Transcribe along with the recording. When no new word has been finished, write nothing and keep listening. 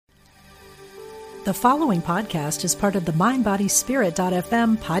The following podcast is part of the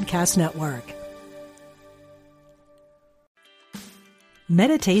MindBodySpirit.fm podcast network.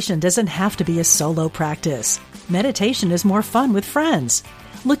 Meditation doesn't have to be a solo practice. Meditation is more fun with friends.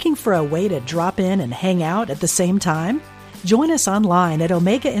 Looking for a way to drop in and hang out at the same time? Join us online at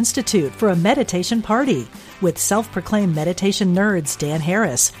Omega Institute for a meditation party with self-proclaimed meditation nerds Dan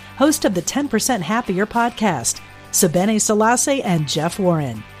Harris, host of the 10% Happier podcast, Sebene Selassie, and Jeff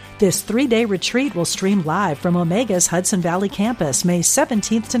Warren. This 3-day retreat will stream live from Omega's Hudson Valley campus May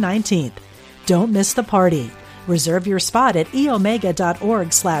 17th to 19th. Don't miss the party. Reserve your spot at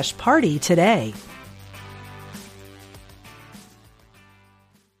eomega.org/party today.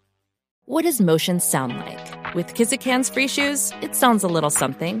 What does motion sound like? With Kizik hands-free shoes, it sounds a little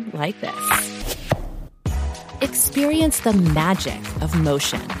something like this. Experience the magic of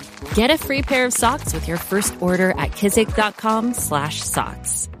motion. Get a free pair of socks with your first order at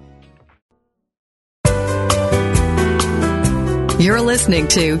kizik.com/socks. You're listening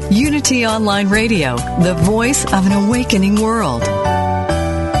to Unity Online Radio, the voice of an awakening world.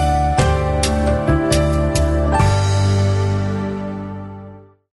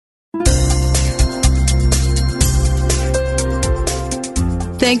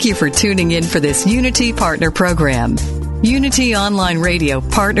 Thank you for tuning in for this Unity Partner Program. Unity Online Radio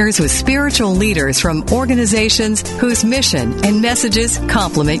partners with spiritual leaders from organizations whose mission and messages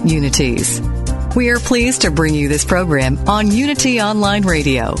complement Unity's. We are pleased to bring you this program on Unity Online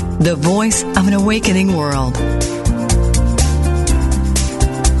Radio, the voice of an awakening world.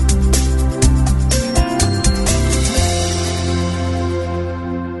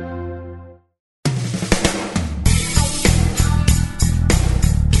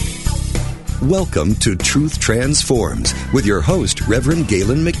 Welcome to Truth Transforms with your host, Reverend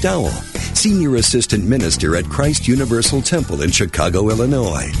Galen McDowell, Senior Assistant Minister at Christ Universal Temple in Chicago,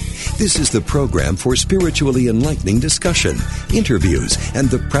 Illinois. This is the program for spiritually enlightening discussion, interviews, and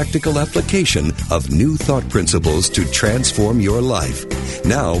the practical application of new thought principles to transform your life.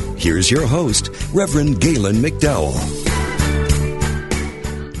 Now, here's your host, Reverend Galen McDowell.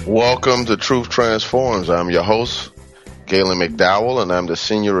 Welcome to Truth Transforms. I'm your host, Galen McDowell, and I'm the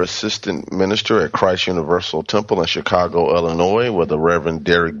Senior Assistant Minister at Christ Universal Temple in Chicago, Illinois, where the Reverend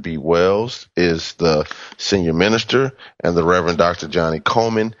Derek B. Wells is the Senior Minister, and the Reverend Dr. Johnny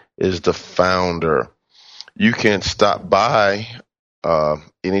Coleman is the founder. You can stop by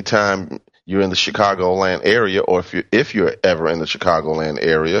anytime you're in the Chicagoland area, or if you're ever in the Chicagoland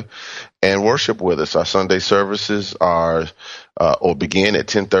area, and worship with us. Our Sunday services are or begin at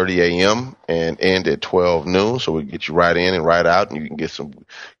 10:30 a.m. and end at 12 noon. So we get you right in and right out, and you can get some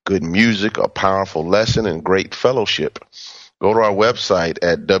good music, a powerful lesson, and great fellowship. Go to our website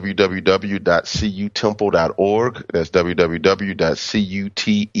at www.cutemple.org. That's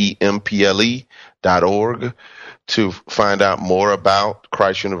www.cutemple.org to find out more about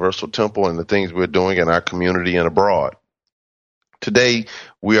Christ Universal Temple and the things we're doing in our community and abroad. Today,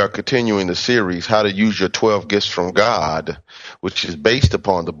 we are continuing the series, How to Use Your 12 Gifts from God, which is based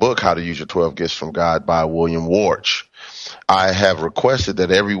upon the book, How to Use Your 12 Gifts from God by William Warch. I have requested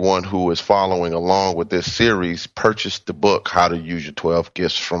that everyone who is following along with this series purchase the book, How to Use Your 12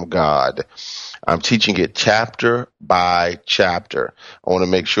 Gifts from God. I'm teaching it chapter by chapter. I want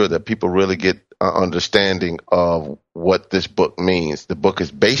to make sure that people really get an understanding of what this book means. The book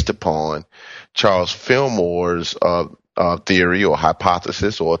is based upon Charles Fillmore's theory or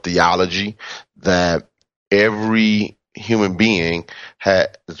hypothesis or theology that every human being has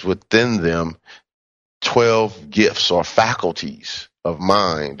within them 12 gifts or faculties of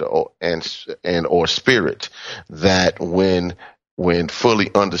mind or spirit that when fully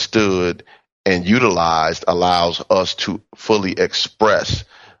understood and utilized allows us to fully express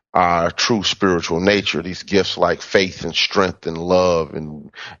our true spiritual nature. These gifts like faith and strength and love and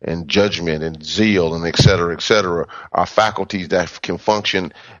judgment and zeal and et cetera, are faculties that can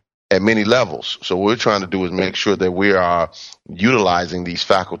function at many levels. So what we're trying to do is make sure that we are utilizing these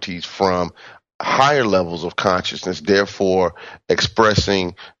faculties from higher levels of consciousness, therefore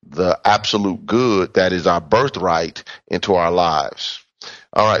expressing the absolute good that is our birthright into our lives.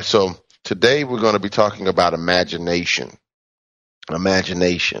 All right, so today we're going to be talking about imagination.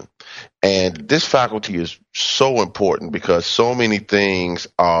 And this faculty is so important because so many things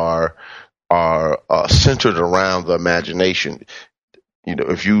are centered around the imagination. You know,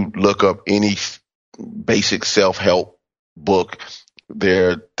 if you look up any basic self-help book,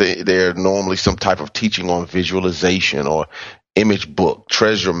 they're normally some type of teaching on visualization or image book,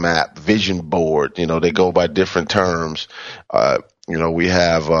 treasure map, vision board. You know, they go by different terms. We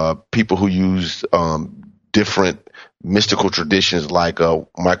have people who use different mystical traditions, like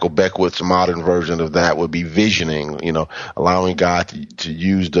Michael Beckwith's modern version of that would be visioning, allowing God to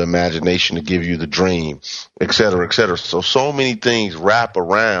use the imagination to give you the dream, et cetera, et cetera. So many things wrap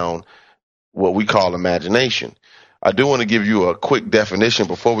around what we call imagination. I do want to give you a quick definition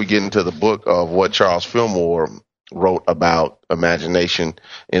before we get into the book of what Charles Fillmore wrote about imagination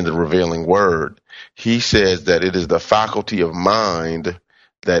in the Revealing Word. He says that it is the faculty of mind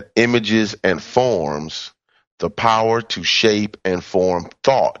that images and forms the power to shape and form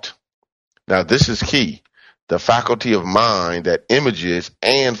thought. Now, this is key. The faculty of mind that images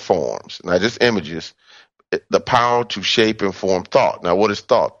and forms, not just images, the power to shape and form thought. Now, what is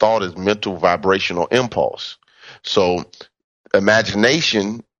thought? Thought is mental vibrational impulse. So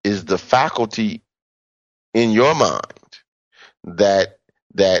imagination is the faculty in your mind that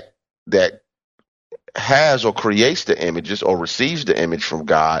has or creates the images or receives the image from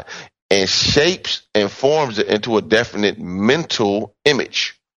God and shapes and forms it into a definite mental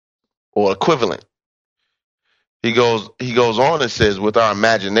image or equivalent. He goes on and says, with our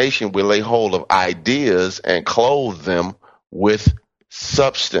imagination, we lay hold of ideas and clothe them with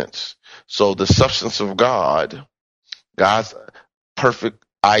substance. So the substance of God, God's perfect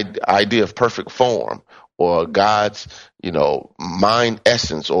idea of perfect form, or God's, mind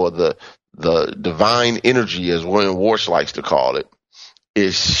essence, or the divine energy, as William Warsh likes to call it,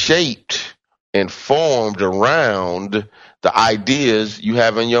 is shaped and formed around the ideas you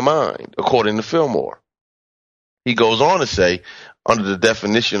have in your mind, according to Fillmore. He goes on to say, under the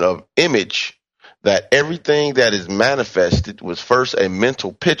definition of image, that everything that is manifested was first a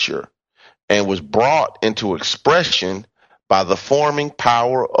mental picture and was brought into expression by the forming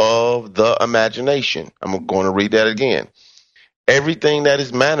power of the imagination. I'm going to read that again. Everything that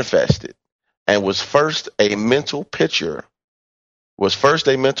is manifested and was first a mental picture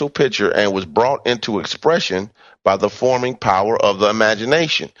and was brought into expression by the forming power of the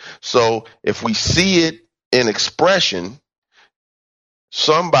imagination. So if we see it in expression,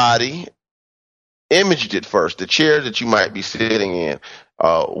 somebody imaged it first. The chair that you might be sitting in,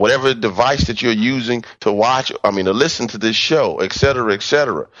 whatever device that you're using to listen to this show, et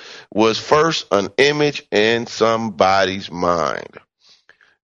cetera, was first an image in somebody's mind.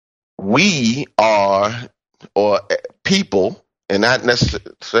 We are, or people, and not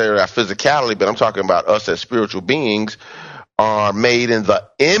necessarily our physicality, but I'm talking about us as spiritual beings, are made in the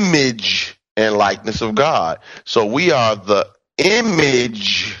image and likeness of God. So we are the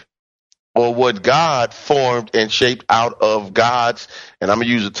image, or what God formed and shaped out of God's, and I'm going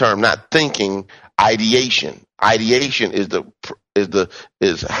to use the term not thinking, ideation. Ideation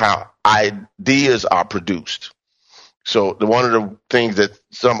is how ideas are produced. So one of the things that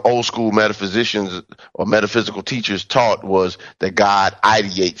some old school metaphysicians or metaphysical teachers taught was that God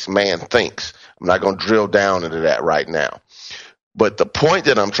ideates, man thinks. I'm not going to drill down into that right now. But the point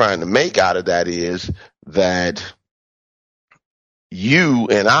that I'm trying to make out of that is that you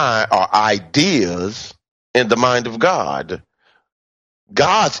and I are ideas in the mind of God,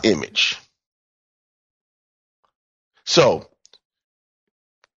 God's image. So,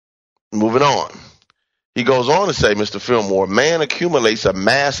 moving on. He goes on to say, Mr. Fillmore, man accumulates a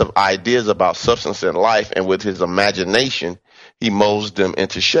mass of ideas about substance and life, and with his imagination, he molds them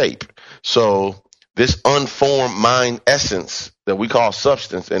into shape. So this unformed mind essence that we call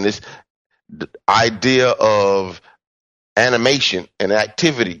substance, and this idea of animation and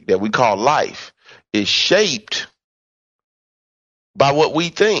activity that we call life, is shaped by what we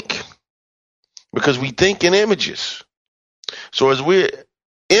think, because we think in images. So as we're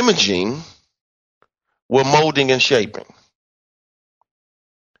imaging, we're molding and shaping.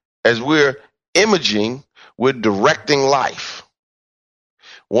 As we're imaging, we're directing life.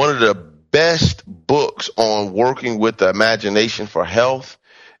 One of the best books on working with the imagination for health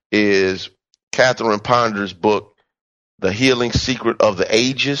is Catherine Ponder's book, The Healing Secret of the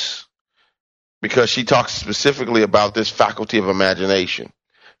Ages, because she talks specifically about this faculty of imagination.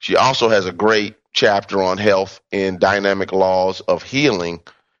 She also has a great chapter on health in Dynamic Laws of Healing,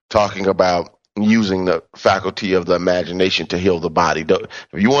 talking about using the faculty of the imagination to heal the body.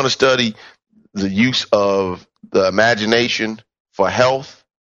 If you want to study the use of the imagination for health,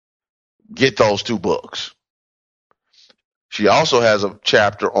 get those two books. She also has a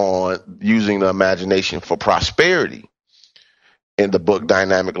chapter on using the imagination for prosperity in the book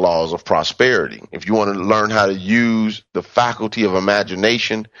Dynamic Laws of Prosperity. If you want to learn how to use the faculty of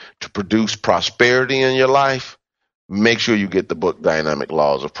imagination to produce prosperity in your life, make sure you get the book Dynamic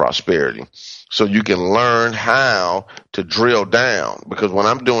Laws of Prosperity so you can learn how to drill down. Because what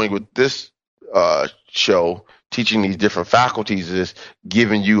I'm doing with this show teaching these different faculties is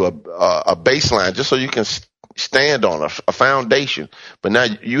giving you a baseline just so you can stand on a foundation. But now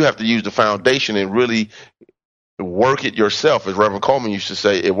you have to use the foundation and really work it yourself. As Reverend Coleman used to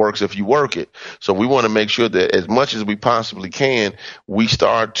say, it works if you work it. So we want to make sure that as much as we possibly can, we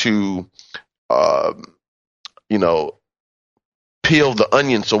start to, peel the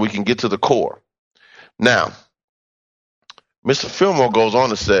onion so we can get to the core. Now, Mr. Fillmore goes on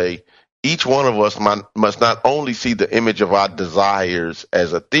to say, each one of us must not only see the image of our desires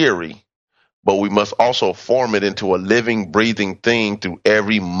as a theory, but we must also form it into a living, breathing thing through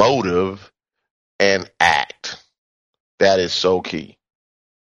every motive and act. That is so key.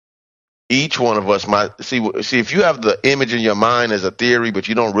 Each one of us might see if you have the image in your mind as a theory, but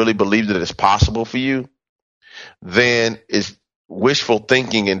you don't really believe that it's possible for you, then it's wishful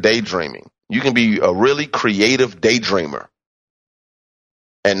thinking and daydreaming. You can be a really creative daydreamer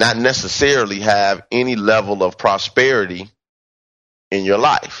and not necessarily have any level of prosperity in your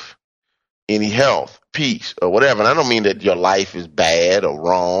life, any health, peace, or whatever. And I don't mean that your life is bad or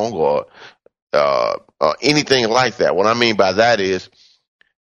wrong or anything like that. What I mean by that is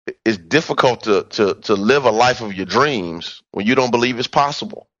it's difficult to live a life of your dreams when you don't believe it's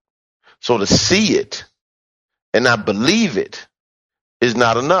possible. So to see it and not believe it is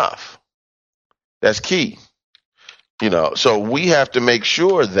not enough. That's key. So we have to make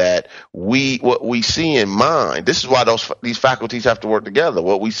sure that what we see in mind, this is why these faculties have to work together.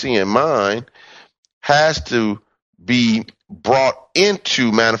 What we see in mind has to be brought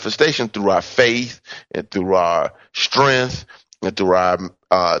into manifestation through our faith and through our strength and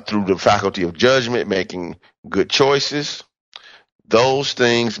through the faculty of judgment, making good choices. Those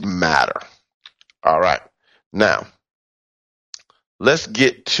things matter. All right. Now, let's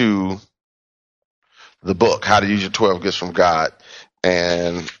get to the book, How to Use Your 12 Gifts from God.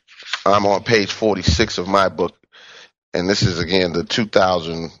 And I'm on page 46 of my book. And this is, again,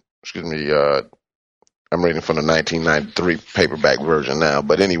 the I'm reading from the 1993 paperback version now.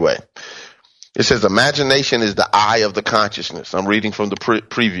 But anyway, it says, imagination is the eye of the consciousness. I'm reading from the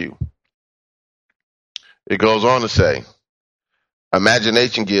preview. It goes on to say,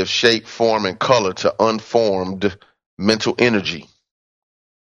 imagination gives shape, form, and color to unformed mental energy.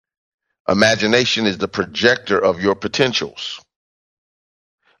 Imagination is the projector of your potentials.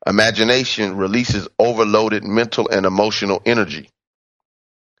 Imagination releases overloaded mental and emotional energy.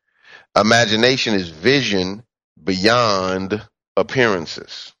 Imagination is vision beyond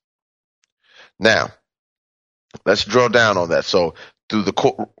appearances. Now, let's drill down on that. So through the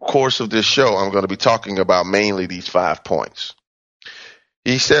course of this show, I'm going to be talking about mainly these 5 points.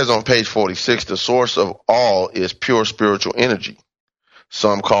 He says on page 46, the source of all is pure spiritual energy.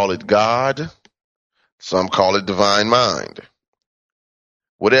 Some call it God. Some call it divine mind.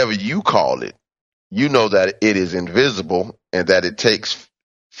 Whatever you call it, you know that it is invisible and that it takes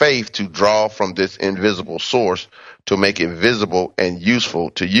faith to draw from this invisible source to make it visible and useful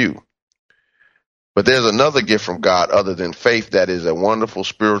to you. But there's another gift from God other than faith that is a wonderful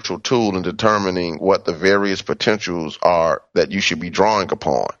spiritual tool in determining what the various potentials are that you should be drawing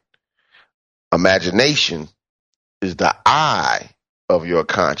upon. Imagination is the eye of your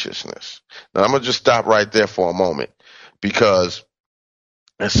consciousness. Now, I'm going to just stop right there for a moment, because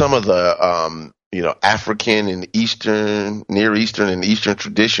in some of the, African and Eastern, Near Eastern and Eastern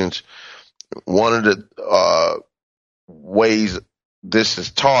traditions, one of the ways this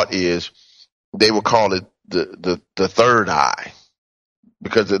is taught is they would call it the third eye,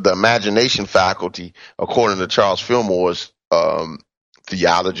 because the imagination faculty, according to Charles Fillmore's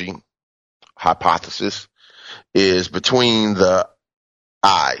theology hypothesis, is between the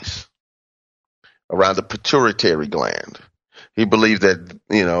eyes, around the pituitary gland. He believed that,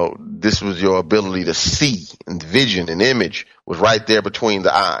 this was your ability to see and vision and image was right there between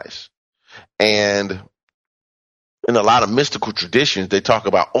the eyes. And in a lot of mystical traditions, they talk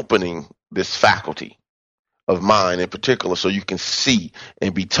about opening this faculty of mind in particular so you can see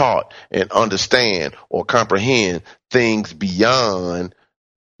and be taught and understand or comprehend things beyond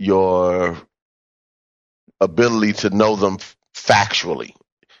your ability to know them factually.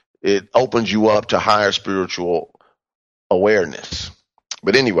 It opens you up to higher spiritual awareness.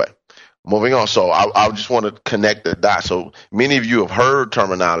 But anyway, moving on. So I just want to connect the dots. So many of you have heard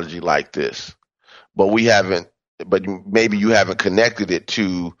terminology like this, but maybe you haven't connected it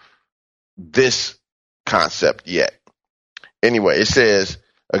to this concept yet. Anyway, it says,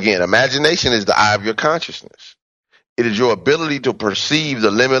 again, imagination is the eye of your consciousness. It is your ability to perceive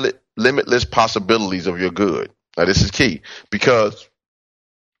the limitless possibilities of your good. Now, this is key, because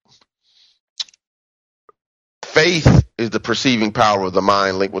Faith is the perceiving power of the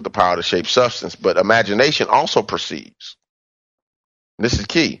mind linked with the power to shape substance, but imagination also perceives. This is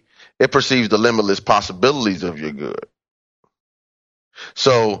key. It perceives the limitless possibilities of your good.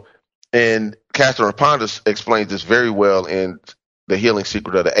 So, and Catherine Pontus explains this very well in The Healing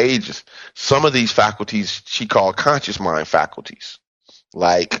Secret of the Ages. Some of these faculties she called conscious mind faculties,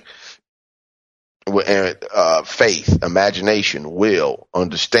 like faith, imagination, will,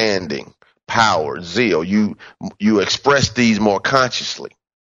 understanding, power, zeal. You express these more consciously.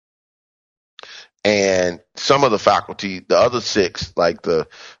 And some of the faculty, the other six, like the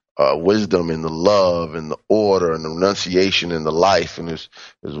wisdom and the love and the order and the renunciation and the life, and there's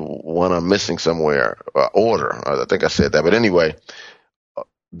one I'm missing somewhere, order. I think I said that. But anyway,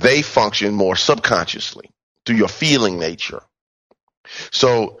 they function more subconsciously through your feeling nature.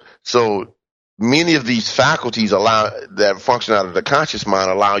 So many of these faculties that function out of the conscious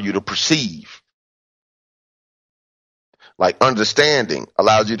mind allow you to perceive. Like understanding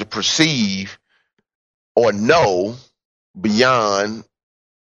allows you to perceive or know beyond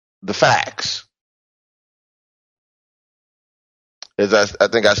the facts. As I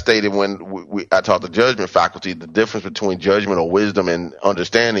think I stated when I taught the judgment faculty, the difference between judgment or wisdom and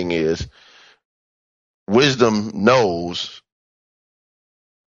understanding is wisdom knows,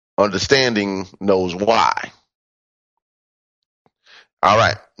 understanding knows why. All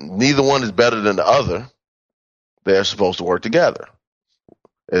right. Neither one is better than the other. They're supposed to work together.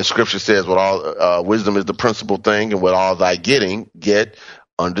 As scripture says, with all wisdom is the principal thing, and with all thy getting, get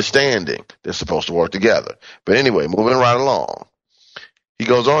understanding. They're supposed to work together. But anyway, moving right along. He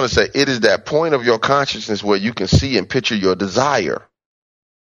goes on to say, it is that point of your consciousness where you can see and picture your desire.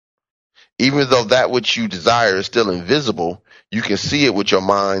 Even though that which you desire is still invisible, you can see it with your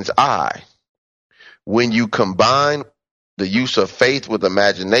mind's eye. When you combine the use of faith with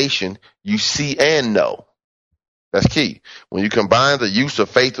imagination, you see and know. That's key. When you combine the use of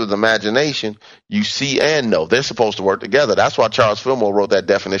faith with imagination, you see and know. They're supposed to work together. That's why Charles Fillmore wrote that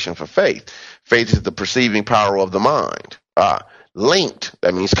definition for faith. Faith is the perceiving power of the mind. Linked,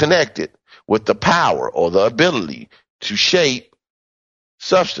 that means connected, with the power or the ability to shape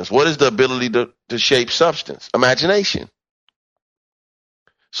substance. What is the ability to shape substance? Imagination.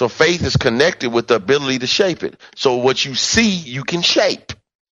 So faith is connected with the ability to shape it. So what you see, you can shape.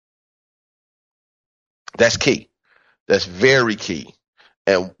 That's key. That's very key.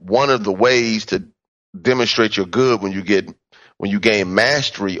 And one of the ways to demonstrate your good when you gain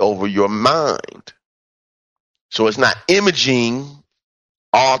mastery over your mind. So it's not imaging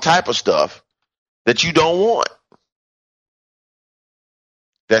all type of stuff that you don't want.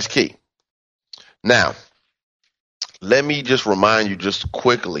 That's key. Now, let me just remind you just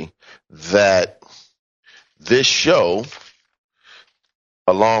quickly that this show,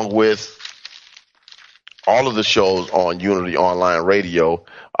 along with all of the shows on Unity Online Radio,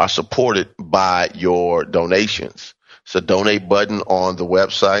 are supported by your donations. It's a donate button on the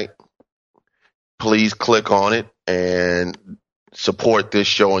website. Please click on it and support this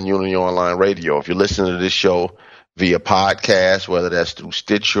show on Unity Online Radio. If you're listening to this show via podcast, whether that's through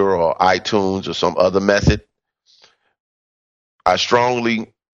Stitcher or iTunes or some other method, I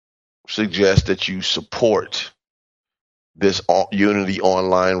strongly suggest that you support this Unity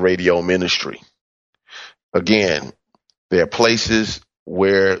Online Radio ministry. Again, there are places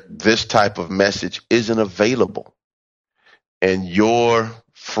where this type of message isn't available, and your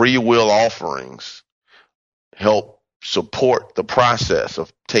free will offerings help support the process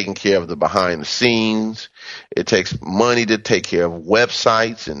of taking care of the behind the scenes. It takes money to take care of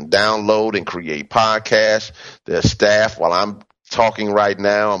websites and download and create podcasts. There's staff. While I'm talking right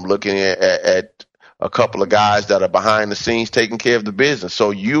now, I'm looking at a couple of guys that are behind the scenes taking care of the business,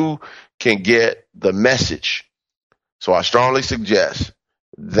 so you can get the message. So I strongly suggest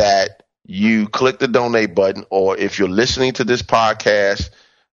that you click the donate button, or if you're listening to this podcast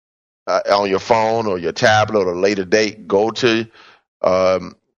on your phone or your tablet or a later date, go to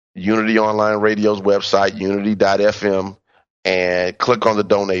Unity Online Radio's website, unity.fm, and click on the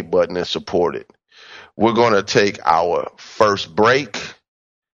donate button and support it. We're going to take our first break,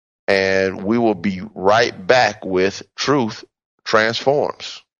 and we will be right back with Truth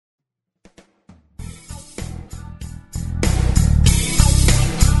Transforms.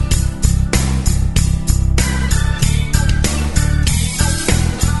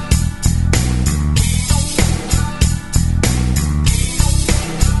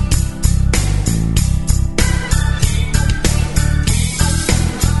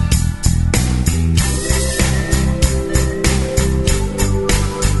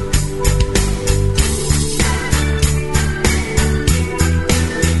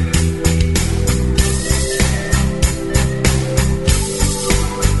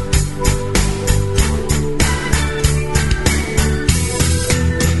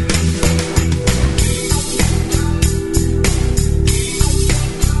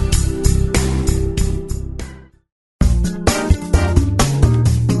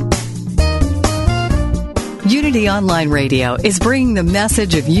 Unity Online Radio is bringing the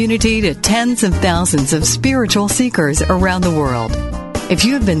message of unity to tens of thousands of spiritual seekers around the world. If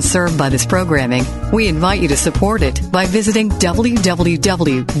you have been served by this programming, we invite you to support it by visiting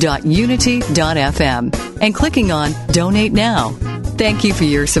www.unity.fm and clicking on Donate Now. Thank you for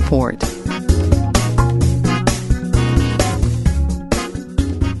your support.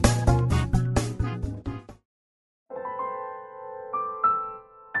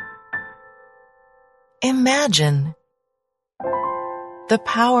 Imagine the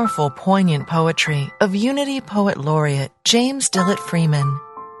powerful, poignant poetry of Unity Poet Laureate James Dillett Freeman.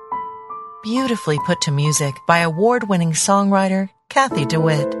 Beautifully put to music by award-winning songwriter Kathy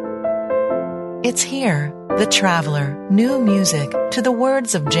DeWitt. It's here, The Traveler, new music to the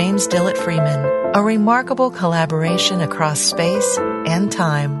words of James Dillett Freeman, a remarkable collaboration across space and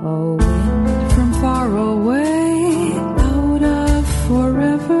time. A wind from far away, out of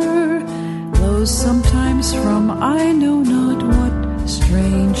forever, blows sometimes from I know not what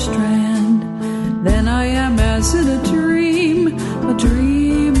strange strand. Then I am as in a dream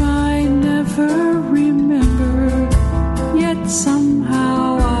I never remember, yet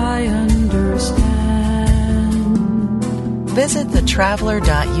somehow I understand. Visit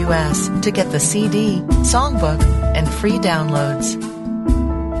thetraveler.us to get the CD, songbook, and free downloads.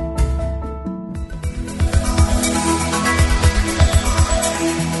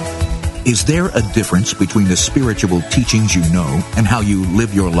 Is there a difference between the spiritual teachings you know and how you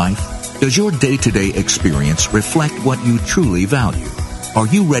live your life? Does your day-to-day experience reflect what you truly value? Are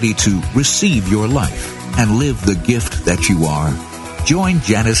you ready to receive your life and live the gift that you are? Join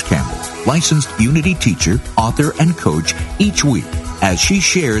Janice Campbell, licensed Unity teacher, author, and coach each week as she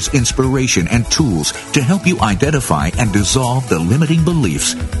shares inspiration and tools to help you identify and dissolve the limiting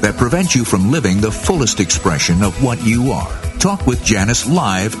beliefs that prevent you from living the fullest expression of what you are. Talk with Janice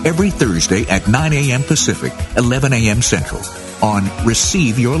live every Thursday at 9 a.m. Pacific, 11 a.m. Central on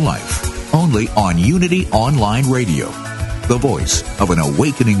Receive Your Life, only on Unity Online Radio, the voice of an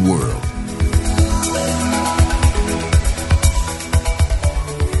awakening world.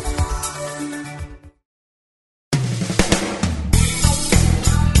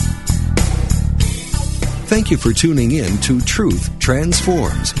 Thank you for tuning in to Truth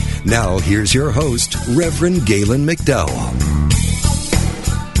Transforms. Now, here's your host, Reverend Galen McDowell.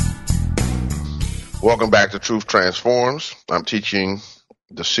 Welcome back to Truth Transforms. I'm teaching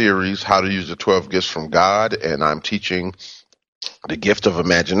the series, How to Use the 12 Gifts from God, and I'm teaching the gift of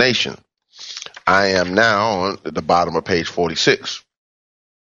imagination. I am now on the bottom of page 46.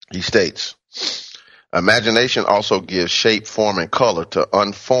 He states, imagination also gives shape, form, and color to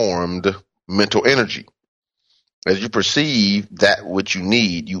unformed mental energy. As you perceive that which you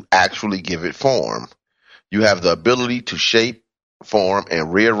need, you actually give it form. You have the ability to shape, form,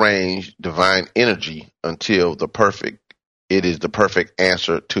 and rearrange divine energy until it is the perfect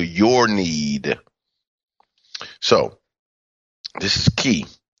answer to your need. So, this is key.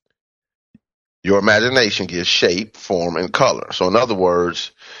 Your imagination gives shape, form, and color. So in other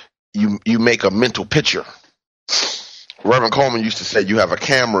words, you make a mental picture. Reverend Coleman used to say you have a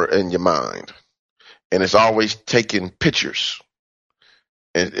camera in your mind, and it's always taking pictures.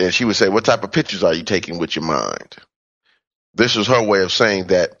 And she would say, what type of pictures are you taking with your mind? This was her way of saying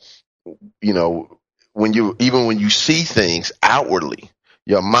that, you know, when you see things outwardly,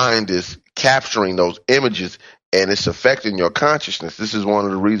 your mind is capturing those images and it's affecting your consciousness. This is one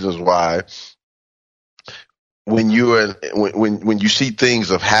of the reasons why when you see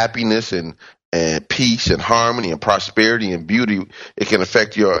things of happiness and peace and harmony and prosperity and beauty, it can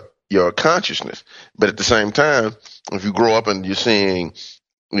affect your consciousness. But at the same time, if you grow up and you're seeing,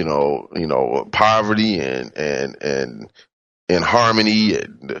 you know, poverty and harmony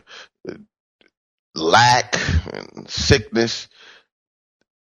and lack and sickness,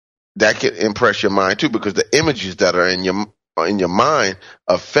 that can impress your mind too, because the images that are in your mind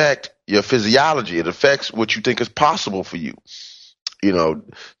affect your physiology. It affects what you think is possible for you. You know,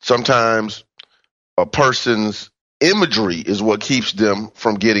 sometimes a person's imagery is what keeps them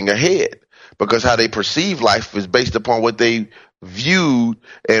from getting ahead, because how they perceive life is based upon what they viewed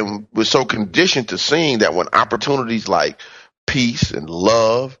and was so conditioned to seeing that when opportunities like peace and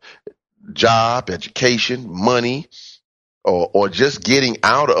love, job, education, money, or just getting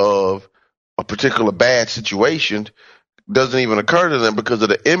out of a particular bad situation doesn't even occur to them because of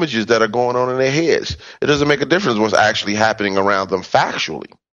the images that are going on in their heads. It doesn't make a difference what's actually happening around them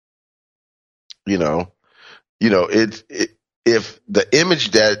factually. If the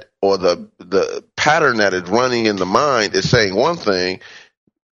image that or the pattern that is running in the mind is saying one thing,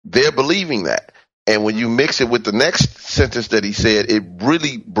 they're believing that. And when you mix it with the next sentence that he said, it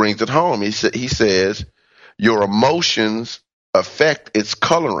really brings it home. He says, your emotions affect its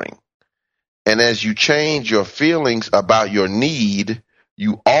coloring. And as you change your feelings about your need,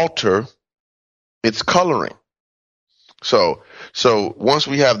 you alter its coloring. So once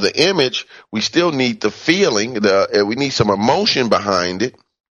we have the image, we still need the feeling, we need some emotion behind it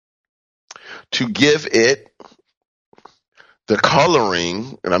to give it the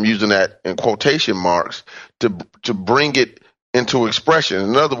coloring, and I'm using that in quotation marks, to bring it into expression.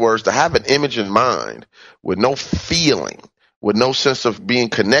 In other words, to have an image in mind with no feeling, with no sense of being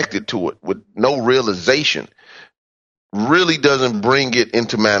connected to it, with no realization, really doesn't bring it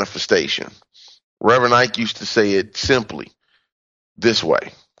into manifestation. Reverend Ike used to say it simply this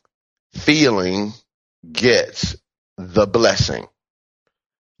way: feeling gets the blessing.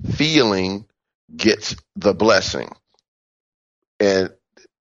 Feeling gets the blessing. And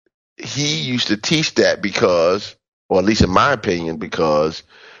he used to teach that because, or at least in my opinion, because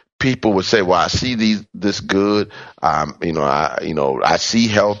people would say, well, I see this good. I see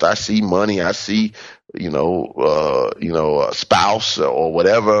health. I see money. I see, a spouse or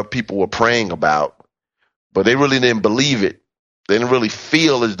whatever people were praying about, but they really didn't believe it. They didn't really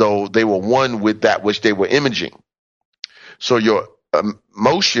feel as though they were one with that which they were imaging. So your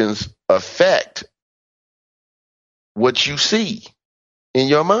emotions affect what you see in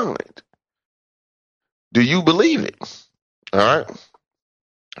your mind. Do you believe it? All right.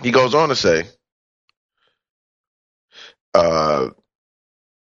 He goes on to say,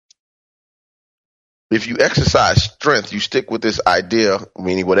 if you exercise strength, you stick with this idea,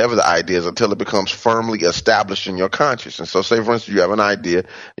 meaning whatever the idea is, until it becomes firmly established in your consciousness. So say, for instance, you have an idea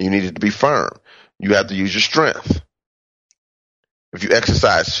and you need it to be firm. You have to use your strength. If you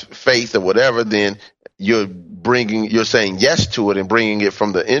exercise faith or whatever, then you're saying yes to it and bringing it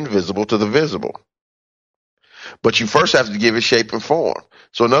from the invisible to the visible. But you first have to give it shape and form.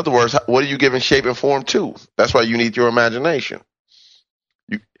 So in other words, what are you giving shape and form to? That's why you need your imagination.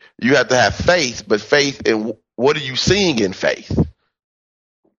 You have to have faith, but faith in what are you seeing in faith?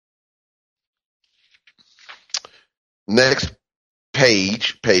 Next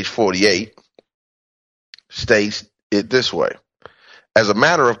page 48, states it this way. As a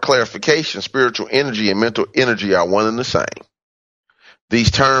matter of clarification, spiritual energy and mental energy are one and the same.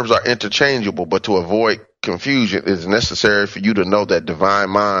 These terms are interchangeable, but to avoid confusion, it is necessary for you to know that divine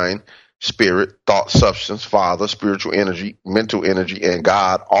mind, spirit, thought, substance, Father, spiritual energy, mental energy, and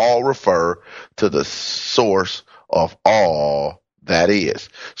God all refer to the source of all that is.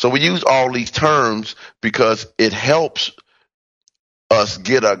 So we use all these terms because it helps us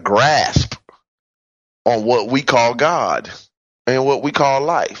get a grasp on what we call God and what we call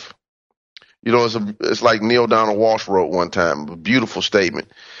life. You know, it's like Neil Donald Walsh wrote one time, a beautiful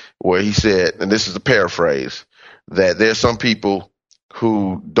statement where he said, and this is a paraphrase, that there's some people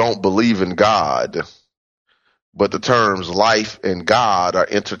who don't believe in God, but the terms life and God are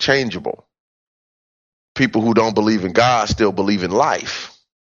interchangeable. People who don't believe in God still believe in life.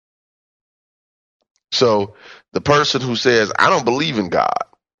 So the person who says, I don't believe in God,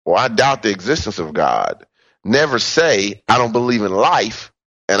 or I doubt the existence of God, never say, I don't believe in life,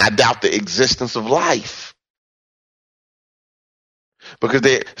 and I doubt the existence of life. Because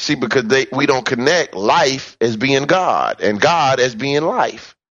we don't connect life as being God and God as being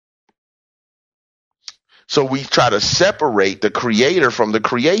life. So we try to separate the creator from the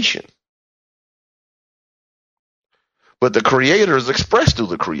creation. But the creator is expressed through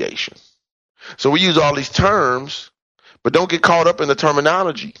the creation. So we use all these terms, but don't get caught up in the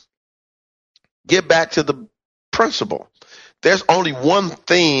terminology. Get back to the principle. There's only one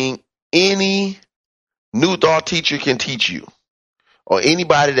thing any New Thought teacher can teach you, or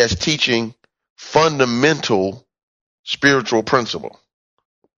anybody that's teaching fundamental spiritual principle,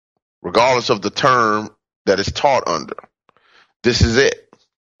 regardless of the term that it's taught under. This is it.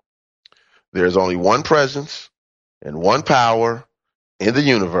 There's only one presence and one power in the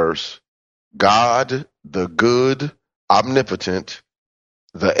universe, God, the good, omnipotent,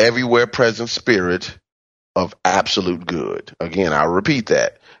 the everywhere present spirit of absolute good. Again, I'll repeat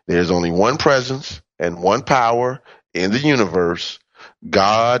that. There's only one presence and one power in the universe,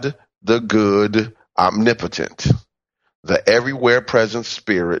 God, the good, omnipotent, the everywhere present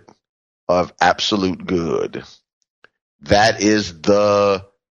spirit of absolute good. That is the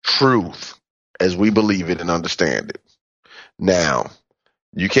truth as we believe it and understand it. Now,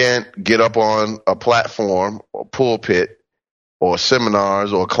 you can't get up on a platform or pulpit or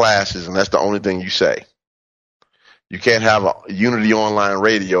seminars or classes and that's the only thing you say. You can't have a Unity Online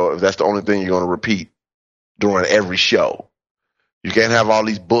Radio if that's the only thing you're going to repeat during every show. You can't have all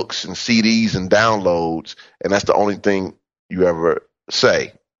these books and CDs and downloads, and that's the only thing you ever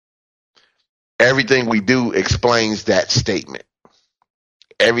say. everything we do explains that statement.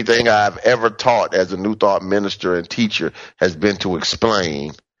 Everything I've ever taught as a New Thought minister and teacher has been to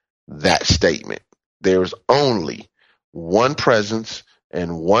explain that statement. There's only one presence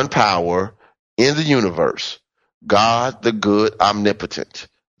and one power in the universe, God, the good, omnipotent,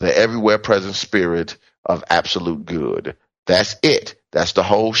 the everywhere present spirit of absolute good. That's it. That's the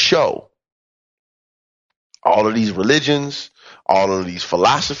whole show. All of these religions, all of these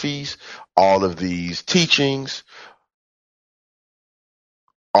philosophies, all of these teachings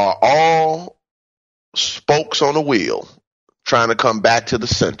are all spokes on a wheel trying to come back to the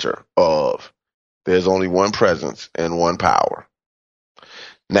center of there's only one presence and one power.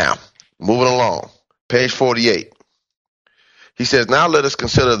 Now, moving along, page 48. He says, now let us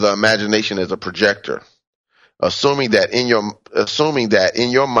consider the imagination as a projector. Assuming that in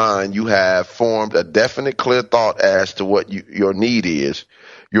your mind you have formed a definite, clear thought as to what your need is,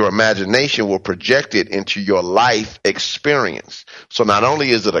 your imagination will project it into your life experience. So not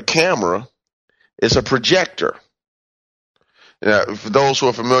only is it a camera, it's a projector. Now, for those who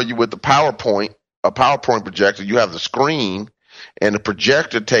are familiar with a PowerPoint projector, you have the screen, and the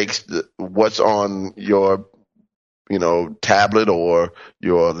projector takes what's on your, tablet or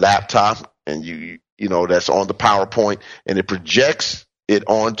your laptop, and that's on the PowerPoint, and it projects it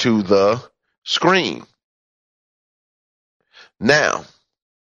onto the screen. Now,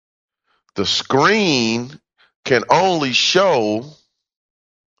 the screen can only show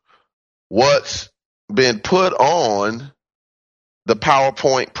what's been put on the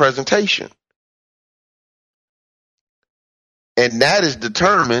PowerPoint presentation. And that is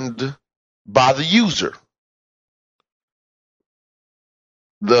determined by the user.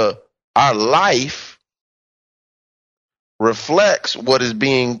 Our life reflects what is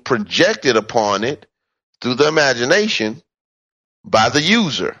being projected upon it through the imagination by the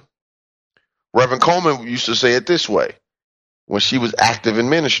user. Reverend Coleman used to say it this way when she was active in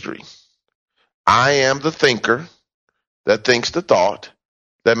ministry. I am the thinker that thinks the thought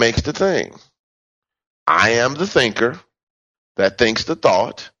that makes the thing. I am the thinker that thinks the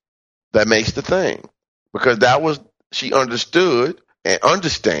thought that makes the thing. Because she understood and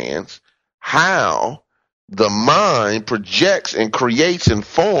understands how the mind projects and creates and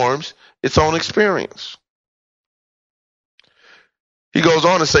forms its own experience. He goes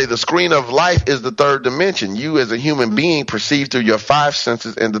on to say the screen of life is the third dimension. You as a human being perceive through your five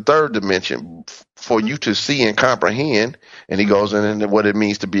senses in the third dimension for you to see and comprehend. And he goes into what it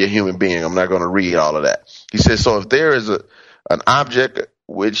means to be a human being. I'm not going to read all of that. He says, so if there is an object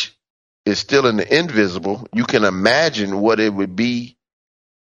which is still in the invisible, you can imagine what it would be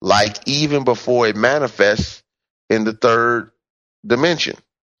like even before it manifests in the third dimension.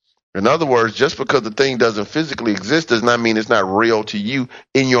 In other words, just because the thing doesn't physically exist does not mean it's not real to you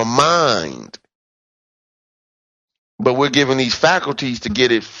in your mind. But we're given these faculties to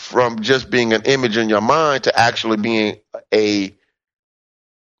get it from just being an image in your mind to actually being a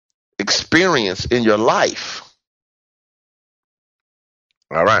experience in your life.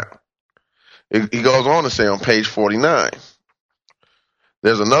 All right. He goes on to say on page 49,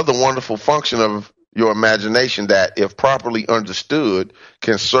 there's another wonderful function of your imagination that, if properly understood,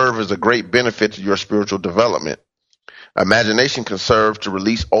 can serve as a great benefit to your spiritual development. Imagination can serve to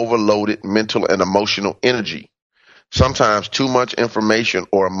release overloaded mental and emotional energy. Sometimes too much information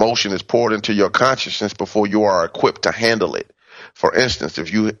or emotion is poured into your consciousness before you are equipped to handle it. For instance,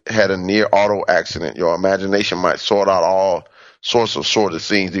 if you had a near auto accident, your imagination might sort out all sorts of sordid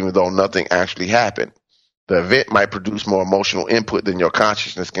scenes even though nothing actually happened. The event might produce more emotional input than your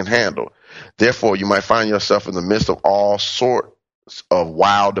consciousness can handle. Therefore, you might find yourself in the midst of all sorts of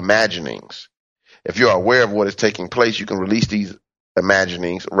wild imaginings. If you are aware of what is taking place, you can release these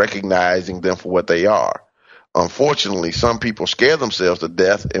imaginings, recognizing them for what they are. Unfortunately, some people scare themselves to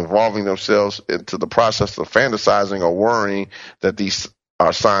death, involving themselves into the process of fantasizing or worrying that these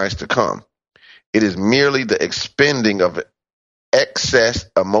are signs to come. It is merely the expending of excess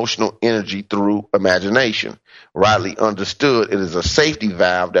emotional energy through imagination. Rightly understood, it is a safety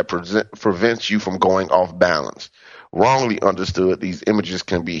valve that prevents you from going off balance. Wrongly understood, these images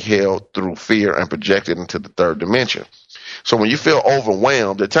can be held through fear and projected into the third dimension. So when you feel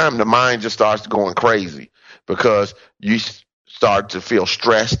overwhelmed, the time the mind just starts going crazy because you start to feel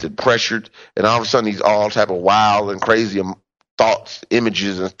stressed and pressured, and all of a sudden these all type of wild and crazy thoughts,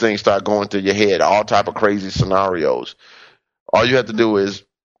 images, and things start going through your head, all type of crazy scenarios. All you have to do is,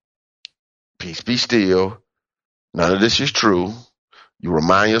 peace, be still. None of this is true. You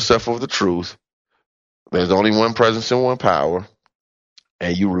remind yourself of the truth. There's only one presence and one power,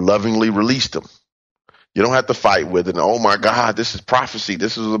 and you lovingly release them. You don't have to fight with it. Oh my God, this is prophecy.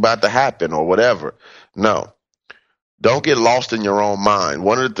 This is about to happen or whatever. No. Don't get lost in your own mind.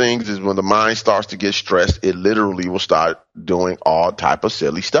 One of the things is when the mind starts to get stressed, it literally will start doing all type of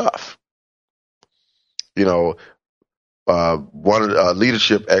silly stuff. You know, one of the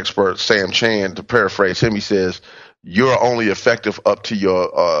leadership experts, Sam Chan, to paraphrase him, he says, you're only effective up to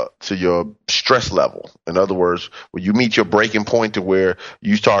your stress level. In other words, when you meet your breaking point to where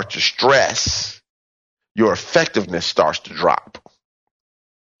you start to stress, your effectiveness starts to drop.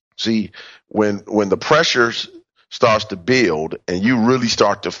 See, when the pressures starts to build and you really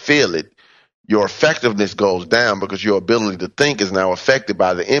start to feel it, your effectiveness goes down because your ability to think is now affected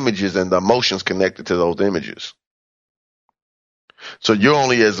by the images and the emotions connected to those images. So you're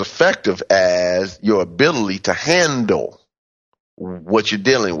only as effective as your ability to handle what you're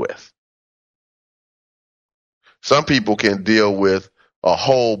dealing with. Some people can deal with a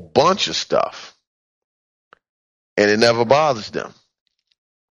whole bunch of stuff and it never bothers them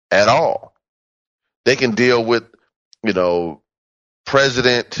at all. They can deal with,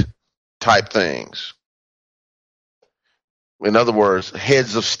 president type things. In other words,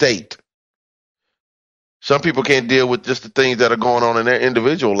 heads of state. Some people can't deal with just the things that are going on in their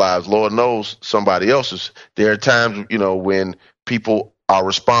individual lives. Lord knows somebody else's. There are times, when people are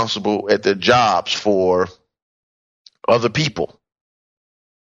responsible at their jobs for other people.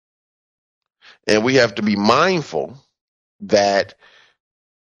 And we have to be mindful that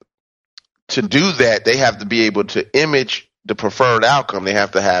to do that, they have to be able to image the preferred outcome. They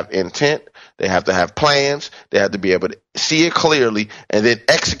have to have intent. They have to have plans. They have to be able to see it clearly and then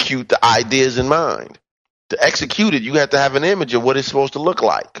execute the ideas in mind. To execute it, you have to have an image of what it's supposed to look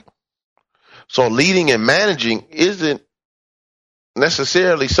like. So leading and managing isn't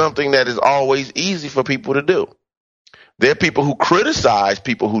necessarily something that is always easy for people to do. There are people who criticize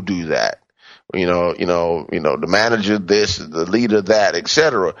people who do that. The manager this, the leader that,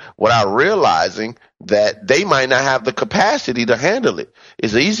 etc., without realizing that they might not have the capacity to handle it.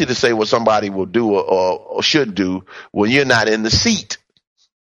 It's easy to say what somebody will do or should do when you're not in the seat,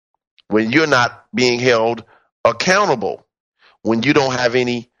 when you're not being held accountable, when you don't have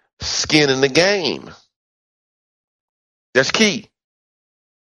any skin in the game. That's key.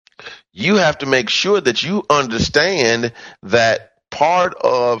 You have to make sure that you understand that part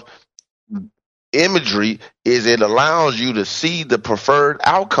of imagery is it allows you to see the preferred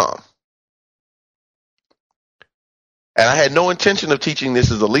outcome. And I had no intention of teaching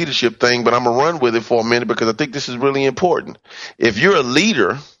this as a leadership thing, but I'm going to run with it for a minute because I think this is really important. If you're a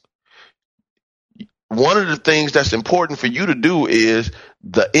leader, one of the things that's important for you to do is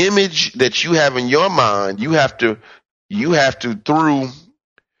the image that you have in your mind, you have to through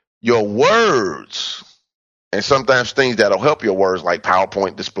your words, and sometimes things that'll help your words like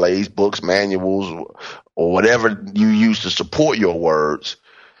PowerPoint displays, books, manuals, or whatever you use to support your words.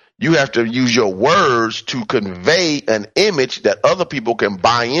 You have to use your words to convey an image that other people can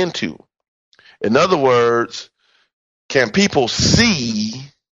buy into. In other words, can people see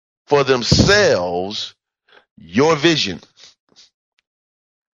for themselves your vision?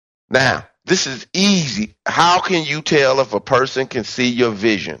 Now, this is easy. How can you tell if a person can see your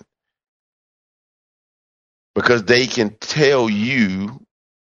vision? Because they can tell you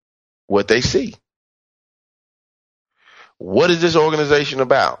what they see. What is this organization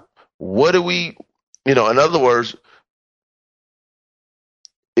about? What do we, in other words,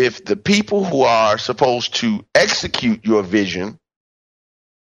 if the people who are supposed to execute your vision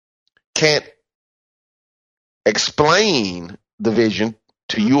can't explain the vision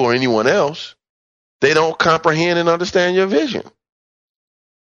to you or anyone else, they don't comprehend and understand your vision.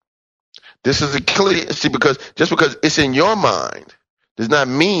 This is a clear, because just because it's in your mind does not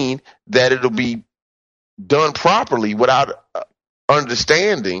mean that it'll be done properly without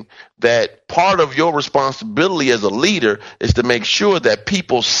understanding that part of your responsibility as a leader is to make sure that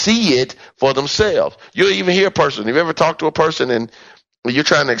people see it for themselves. You'll even hear a person, have you ever talked to a person and you're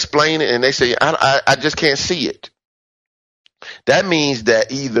trying to explain it and they say, I just can't see it. That means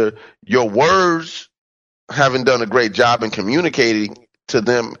that either your words haven't done a great job in communicating to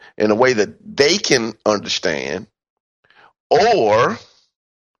them in a way that they can understand, or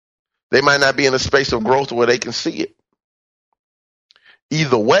they might not be in a space of growth where they can see it.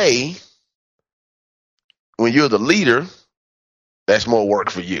 Either way, when you're the leader, that's more work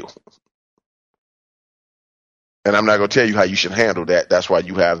for you. And I'm not going to tell you how you should handle that. That's why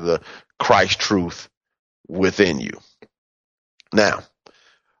you have the Christ truth within you. Now,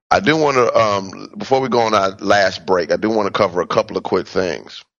 I do want to, before we go on our last break, I do want to cover a couple of quick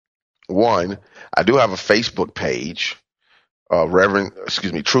things. One, I do have a Facebook page.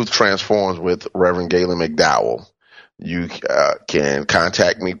 Truth Transforms with Reverend Galen McDowell. You can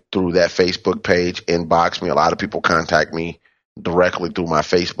contact me through that Facebook page, inbox me. A lot of people contact me directly through my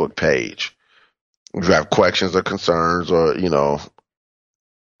Facebook page. If you have questions or concerns, or you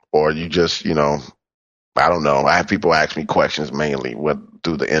just, I don't know. I have people ask me questions mainly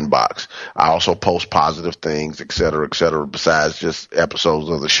through the inbox. I also post positive things, et cetera, besides just episodes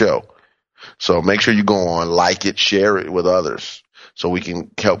of the show. So make sure you go on, like it, share it with others so we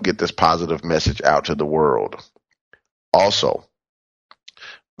can help get this positive message out to the world. Also,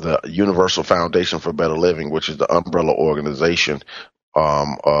 the Universal Foundation for Better Living, which is the umbrella organization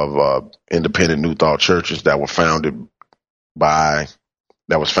of independent New Thought churches that was founded by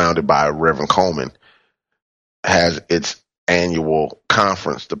Reverend Coleman, has its annual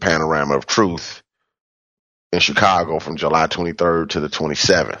conference, the Panorama of Truth, in Chicago from July 23rd to the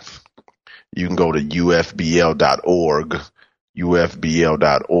 27th. You can go to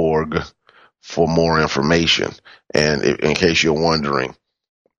ufbl.org for more information. And in case you're wondering,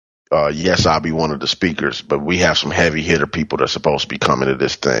 yes, I'll be one of the speakers, but we have some heavy hitter people that are supposed to be coming to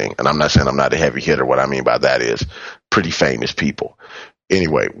this thing. And I'm not saying I'm not a heavy hitter. What I mean by that is pretty famous people.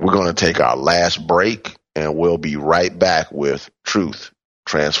 Anyway, we're going to take our last break, and we'll be right back with Truth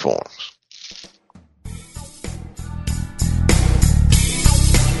Transforms.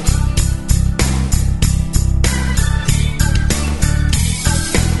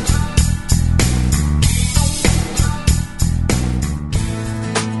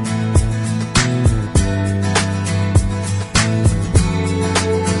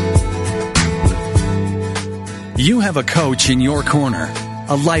 You have a coach in your corner,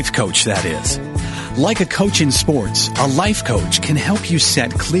 a life coach, that is. Like a coach in sports, a life coach can help you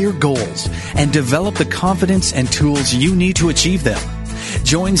set clear goals and develop the confidence and tools you need to achieve them.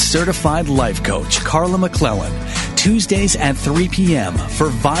 Join certified life coach Carla McClellan Tuesdays at 3 p.m. for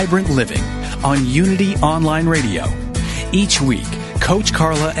Vibrant Living on Unity Online Radio. Each week, Coach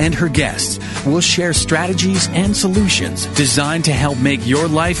Carla and her guests will share strategies and solutions designed to help make your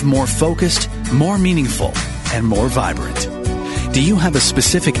life more focused, more meaningful, and more vibrant. Do you have a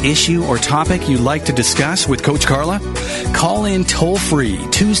specific issue or topic you'd like to discuss with Coach Carla? Call in toll-free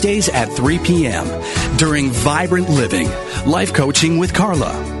Tuesdays at 3 p.m. during Vibrant Living, Life Coaching with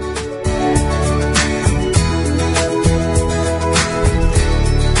Carla.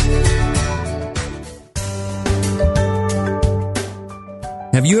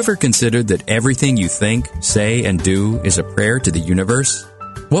 Have you ever considered that everything you think, say, and do is a prayer to the universe?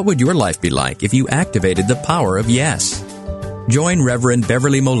 What would your life be like if you activated the power of yes? Join Reverend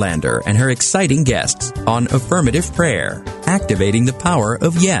Beverly Molander and her exciting guests on Affirmative Prayer, Activating the Power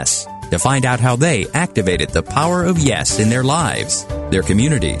of Yes, to find out how they activated the power of yes in their lives, their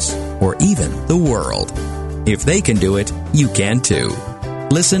communities, or even the world. If they can do it, you can too.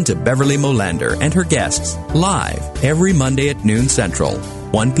 Listen to Beverly Molander and her guests live every Monday at noon Central,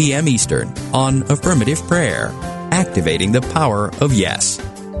 1 p.m. Eastern on Affirmative Prayer, Activating the Power of Yes.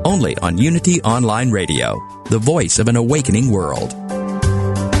 Only on Unity Online Radio, the voice of an awakening world.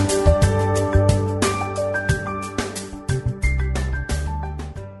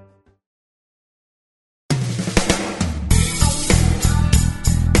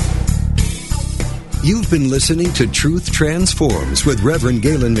 You've been listening to Truth Transforms with Reverend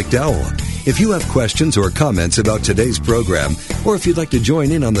Galen McDowell. If you have questions or comments about today's program, or if you'd like to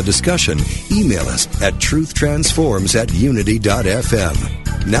join in on the discussion, email us at truthtransforms@unity.fm.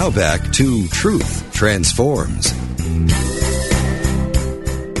 Now back to Truth Transforms.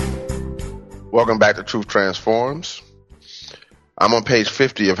 Welcome back to Truth Transforms. I'm on page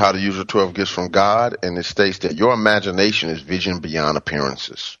 50 of How to Use Your 12 Gifts from God, and it states that your imagination is vision beyond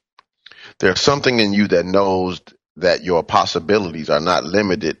appearances. There's something in you that knows that your possibilities are not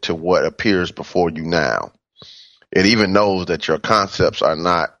limited to what appears before you now. It even knows that your concepts are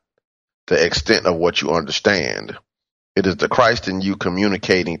not the extent of what you understand. It is the Christ in you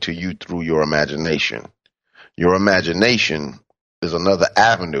communicating to you through your imagination. Your imagination is another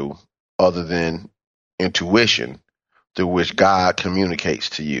avenue other than intuition through which God communicates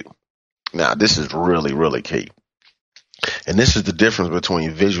to you. Now, this is really, really key. And this is the difference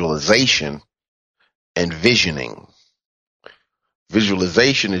between visualization and visioning.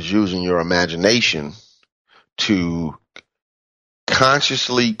 Visualization is using your imagination to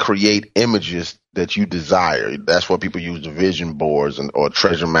consciously create images that you desire. That's what people use the vision boards or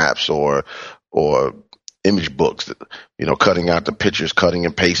treasure maps or image books, cutting out the pictures, cutting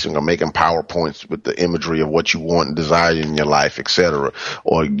and pasting, or making PowerPoints with the imagery of what you want and desire in your life, etc.,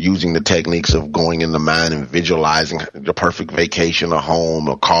 or using the techniques of going in the mind and visualizing the perfect vacation, a home,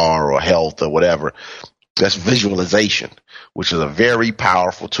 a car, or health, or whatever. That's visualization, which is a very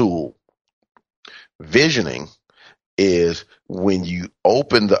powerful tool. Visioning is when you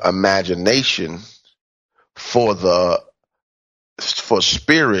open the imagination for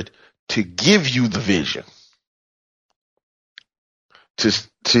spirit to give you the vision,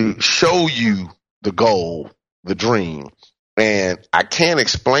 to show you the goal, the dream. And I can't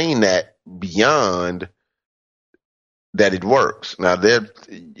explain that beyond that it works. Now,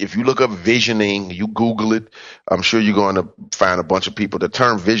 if you look up visioning, you Google it, I'm sure you're going to find a bunch of people. The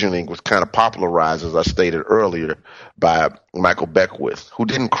term visioning was kind of popularized, as I stated earlier, by Michael Beckwith, who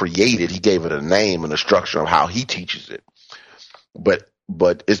didn't create it. He gave it a name and a structure of how he teaches it.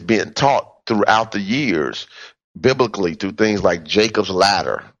 But it's being taught throughout the years, biblically, through things like Jacob's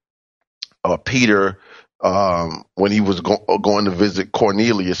ladder, or Peter, when he was going to visit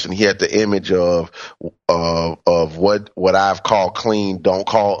Cornelius, and he had the image of what I've called clean, don't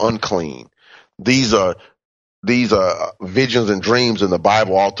call unclean. These are visions and dreams in the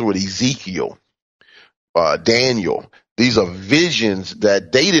Bible, all through it. Ezekiel, Daniel. These are visions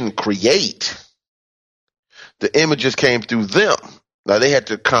that they didn't create. The images came through them. Now, they had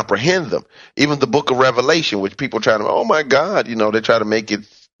to comprehend them. Even the book of Revelation, which people try to, oh my God, they try to make it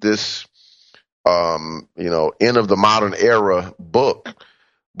this end of the modern era book,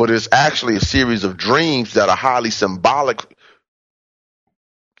 but it's actually a series of dreams that are highly symbolic.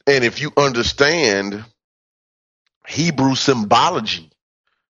 And if you understand Hebrew symbology,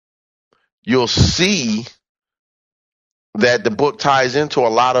 you'll see that the book ties into a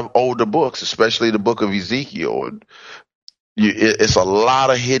lot of older books, especially the book of Ezekiel. It's a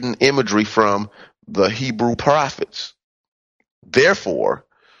lot of hidden imagery from the Hebrew prophets. Therefore,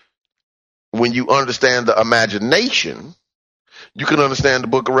 when you understand the imagination, you can understand the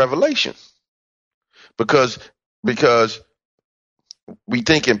book of Revelation. Because we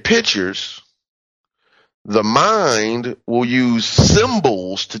think in pictures, the mind will use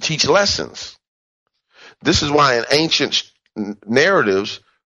symbols to teach lessons. This is why in ancient narratives,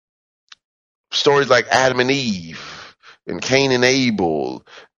 stories like Adam and Eve and Cain and Abel,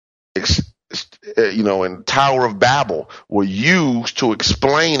 and Tower of Babel were used to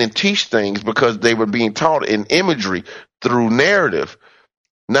explain and teach things, because they were being taught in imagery through narrative,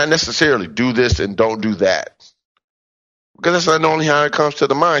 not necessarily do this and don't do that, because that's not only how it comes to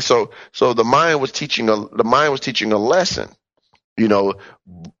the mind. So the mind was teaching a lesson.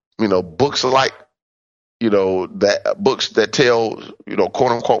 Books like books that tell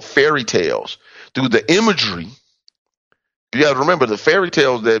quote unquote fairy tales through the imagery. You got to remember, the fairy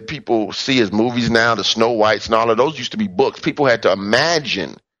tales that people see as movies now, the Snow Whites and all of those, used to be books. People had to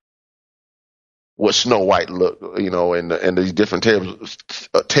imagine what Snow White looked, and these different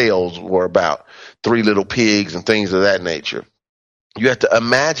tales were about. Three Little Pigs and things of that nature. You have to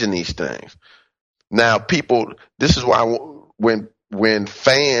imagine these things. Now, this is why when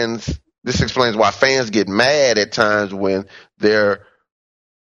fans, this explains why fans get mad at times when their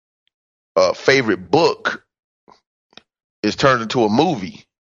favorite book is turned into a movie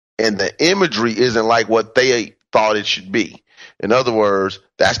and the imagery isn't like what they thought it should be. In other words,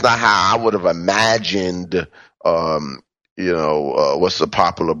 that's not how I would have imagined, what's a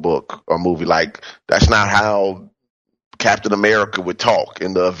popular book or movie? Like, that's not how Captain America would talk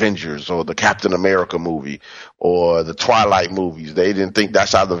in the Avengers or the Captain America movie or the Twilight movies. They didn't think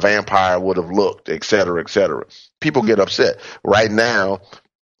that's how the vampire would have looked, et cetera, et cetera. People get upset. Right now,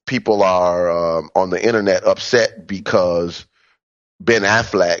 people are on the internet upset because Ben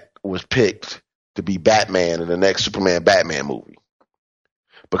Affleck was picked to be Batman in the next Superman Batman movie.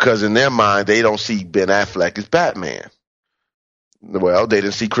 Because in their mind, they don't see Ben Affleck as Batman. Well, they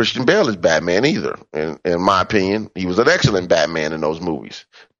didn't see Christian Bale as Batman either. And in my opinion, he was an excellent Batman in those movies.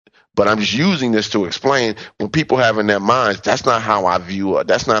 But I'm just using this to explain, when people have in their minds, that's not how I view it.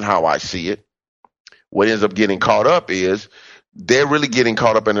 That's not how I see it. What ends up getting caught up is they're really getting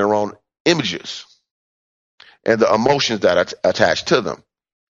caught up in their own images and the emotions that are attached to them.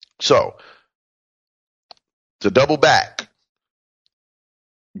 So, to double back,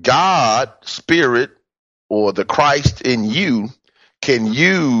 God, Spirit, or the Christ in you can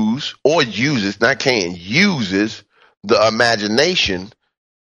use, or uses the imagination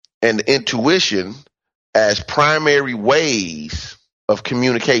and the intuition as primary ways of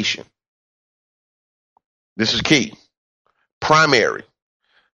communication. This is key. Primary.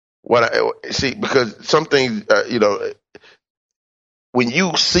 Because some things, when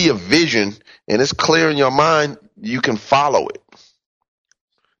you see a vision and it's clear in your mind, you can follow it.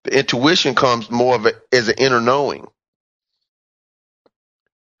 The intuition comes more of as an inner knowing.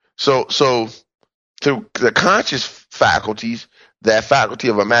 So through the conscious faculties, that faculty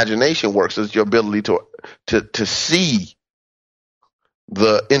of imagination works as your ability to to see.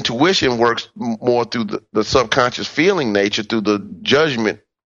 The intuition works more through the subconscious feeling nature, through the judgment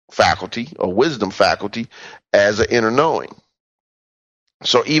faculty or wisdom faculty, as an inner knowing.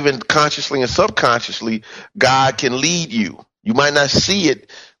 So even consciously and subconsciously, God can lead you. You might not see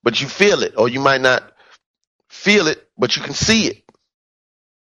it, but you feel it, or you might not feel it, but you can see it.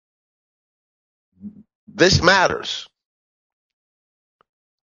 This matters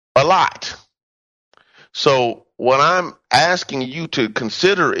a lot. So what I'm asking you to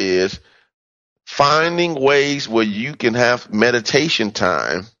consider is finding ways where you can have meditation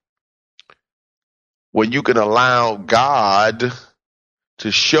time, where you can allow God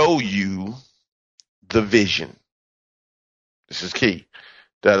to show you the vision. This is key.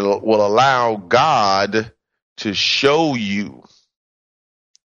 That will allow God to show you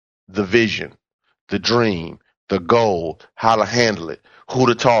the vision, the dream, the goal, how to handle it, who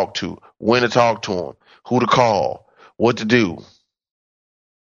to talk to, when to talk to him, who to call, what to do.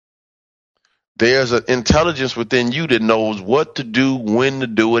 There's an intelligence within you that knows what to do, when to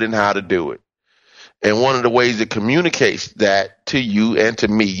do it, and how to do it. And one of the ways it communicates that to you and to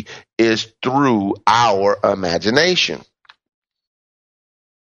me is through our imagination.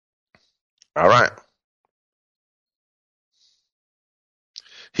 All right.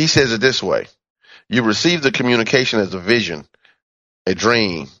 He says it this way. You receive the communication as a vision, a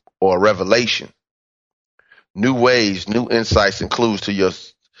dream, or a revelation. New ways, new insights, and clues to your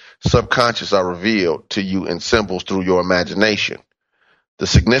subconscious are revealed to you in symbols through your imagination. The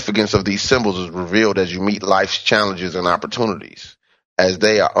significance of these symbols is revealed as you meet life's challenges and opportunities. As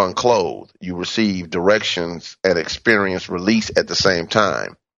they are unclothed, you receive directions and experience release at the same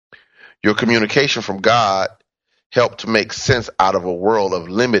time. Your communication from God helped to make sense out of a world of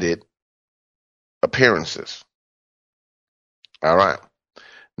limited appearances. All right.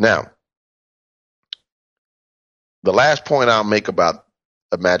 Now, the last point I'll make about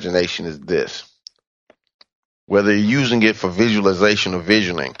imagination is this. Whether you're using it for visualization or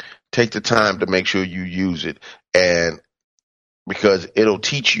visioning, take the time to make sure you use it, and because it'll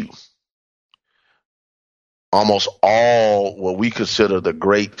teach you. Almost all what we consider the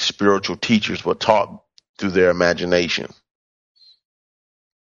great spiritual teachers were taught through their imagination.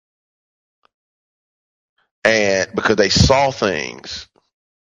 And because they saw things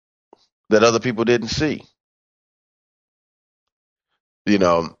that other people didn't see. In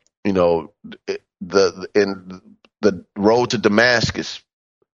the road to Damascus,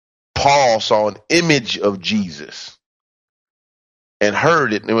 Paul saw an image of Jesus and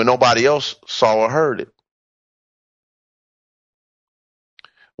heard it, and when nobody else saw or heard it.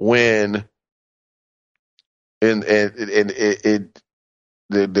 When the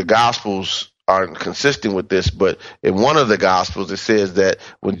Gospels aren't consistent with this, but in one of the Gospels it says that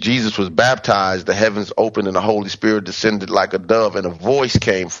when Jesus was baptized, the heavens opened and the Holy Spirit descended like a dove, and a voice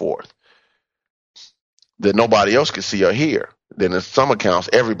came forth that nobody else could see or hear. Then in some accounts,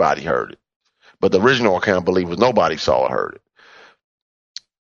 everybody heard it. But the original account, I believe, was nobody saw or heard it.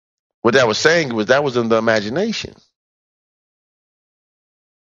 What that was saying was that was in the imagination.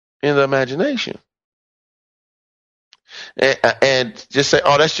 In the imagination. And just say,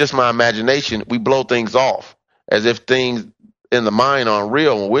 oh, that's just my imagination. We blow things off as if things in the mind aren't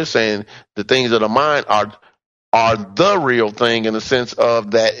real. When we're saying the things of the mind are the real thing, in the sense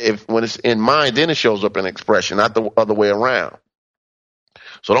of that when it's in mind, then it shows up in expression, not the other way around.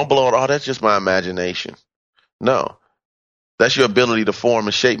 So don't blow it. Oh, that's just my imagination. No, that's your ability to form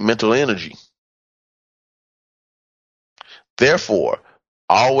and shape mental energy. Therefore,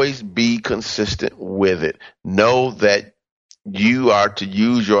 always be consistent with it. Know that you are to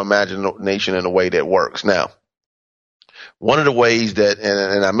use your imagination in a way that works. Now, one of the ways that,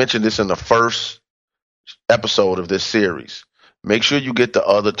 and I mentioned this in the first episode of this series, make sure you get the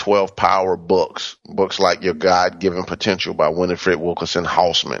other 12 Power books like Your God-Given Potential by Winifred Wilkerson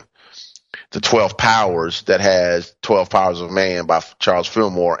Hausman, the 12 Powers that has 12 Powers of Man by Charles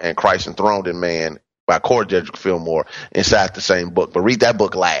Fillmore, and Christ Enthroned in Man by Corey Dedrick Fillmore inside the same book. But read that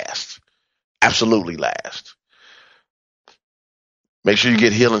book last. Absolutely last. Make sure you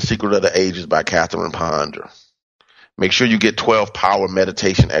get Healing Secret of the Ages by Catherine Ponder. Make sure you get 12 Power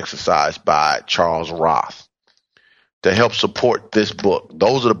Meditation Exercise by Charles Roth to help support this book.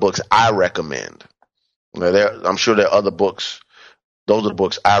 Those are the books I recommend. I'm sure there are other books. Those are the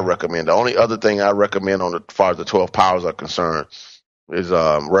books I recommend. The only other thing I recommend as far as the 12 Powers are concerned is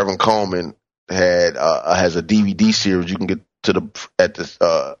Reverend Coleman has a DVD series you can get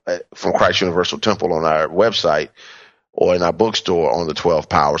from Christ Universal Temple on our website or in our bookstore on the 12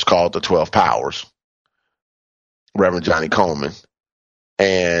 Powers, called the 12 Powers. Reverend Johnny Coleman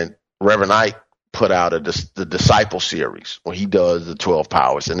and Reverend Ike put out the Disciple series where he does the 12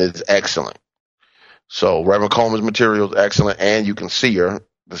 powers, and it's excellent. So Reverend Coleman's material is excellent, and you can see her.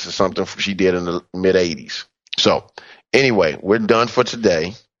 This is something she did in the mid-'80s. So anyway, we're done for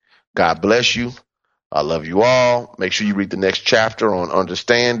today. God bless you. I love you all. Make sure you read the next chapter on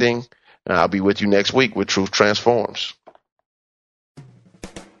understanding, and I'll be with you next week with Truth Transforms.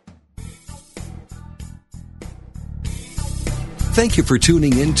 Thank you for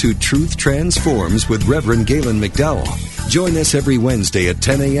tuning in to Truth Transforms with Reverend Galen McDowell. Join us every Wednesday at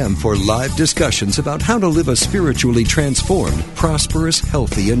 10 a.m. for live discussions about how to live a spiritually transformed, prosperous,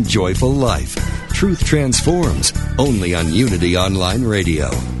 healthy, and joyful life. Truth Transforms, only on Unity Online Radio.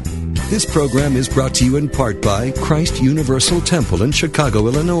 This program is brought to you in part by Christ Universal Temple in Chicago,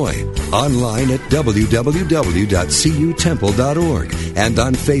 Illinois. Online at www.cutemple.org and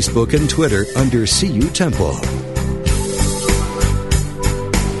on Facebook and Twitter under CU Temple.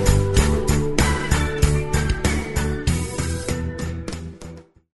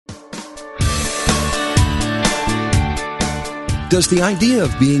 Does the idea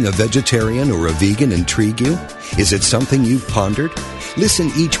of being a vegetarian or a vegan intrigue you? Is it something you've pondered? Listen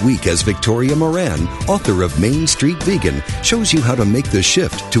each week as Victoria Moran, author of Main Street Vegan, shows you how to make the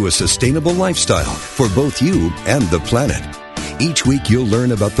shift to a sustainable lifestyle for both you and the planet. Each week you'll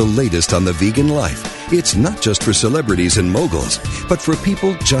learn about the latest on the vegan life. It's not just for celebrities and moguls, but for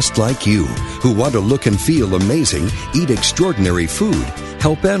people just like you who want to look and feel amazing, eat extraordinary food,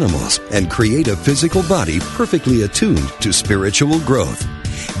 help animals, and create a physical body perfectly attuned to spiritual growth.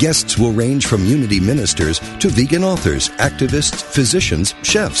 Guests will range from Unity ministers to vegan authors, activists, physicians,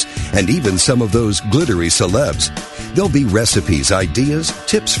 chefs, and even some of those glittery celebs. There'll be recipes, ideas,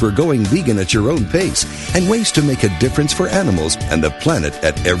 tips for going vegan at your own pace, and ways to make a difference for animals and the planet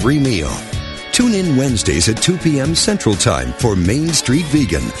at every meal. Tune in Wednesdays at 2 p.m. Central Time for Main Street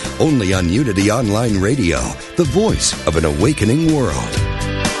Vegan, only on Unity Online Radio, the voice of an awakening world.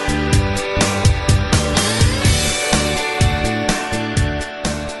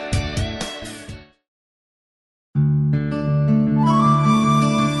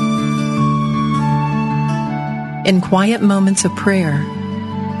 In quiet moments of prayer,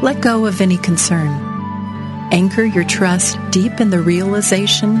 let go of any concern. Anchor your trust deep in the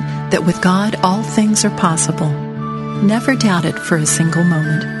realization that with God all things are possible. Never doubt it for a single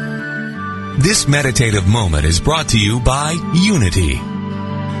moment. This meditative moment is brought to you by Unity.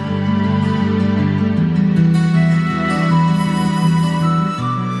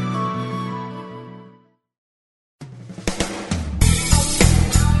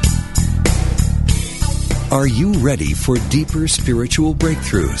 Are you ready for deeper spiritual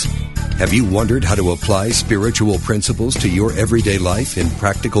breakthroughs? Have you wondered how to apply spiritual principles to your everyday life in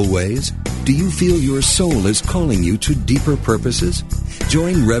practical ways? Do you feel your soul is calling you to deeper purposes?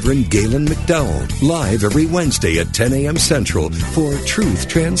 Join Reverend Galen McDowell live every Wednesday at 10 a.m. Central for Truth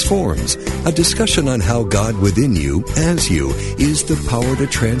Transforms, a discussion on how God within you, as you, is the power to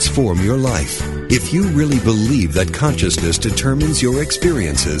transform your life. If you really believe that consciousness determines your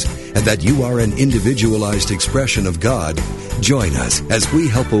experiences and that you are an individualized expression of God, join us as we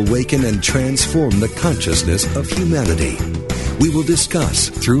help awaken and transform the consciousness of humanity. We will discuss,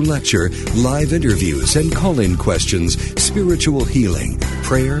 through lecture, live interviews, and call-in questions, spiritual healing,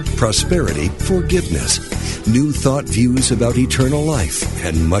 prayer, prosperity, forgiveness, new thought views about eternal life,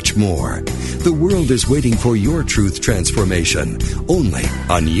 and much more. The world is waiting for your truth transformation, only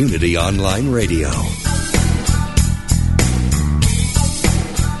on Unity Online Radio.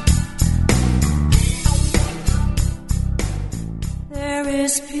 There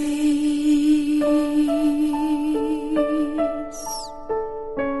is peace.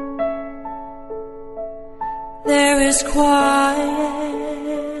 There is quiet.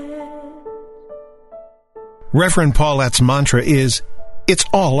 Reverend Paulette's mantra is, "It's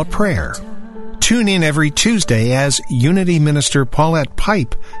all a prayer." Tune in every Tuesday as Unity Minister Paulette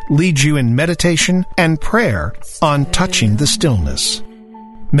Pipe leads you in meditation and prayer on Touching the Stillness.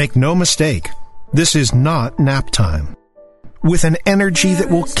 Make no mistake, this is not nap time. With an energy that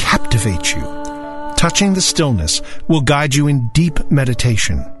will captivate you, Touching the Stillness will guide you in deep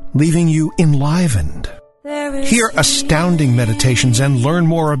meditation, leaving you enlivened. Hear astounding meditations and learn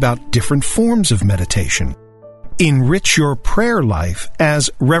more about different forms of meditation. Enrich your prayer life as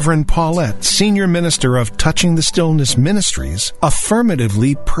Reverend Paulette, Senior Minister of Touching the Stillness Ministries,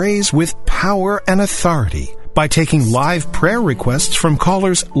 affirmatively prays with power and authority by taking live prayer requests from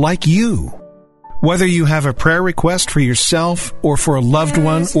callers like you. Whether you have a prayer request for yourself or for a loved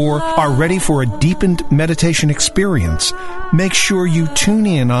one or are ready for a deepened meditation experience, make sure you tune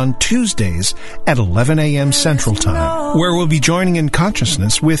in on Tuesdays at 11 a.m. Central Time, where we'll be joining in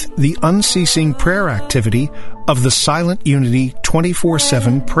consciousness with the unceasing prayer activity of the Silent Unity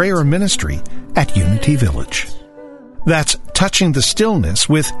 24/7 prayer ministry at Unity Village. That's Touching the Stillness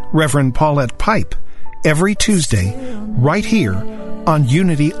with Reverend Paulette Pipe every Tuesday right here on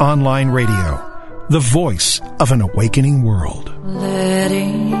Unity Online Radio, the voice of an awakening world.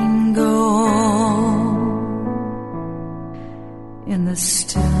 Letting go in the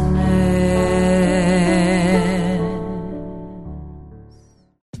stillness.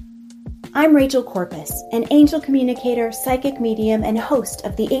 I'm Rachel Corpus, an angel communicator, psychic medium, and host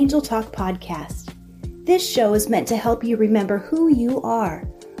of the Angel Talk podcast. This show is meant to help you remember who you are,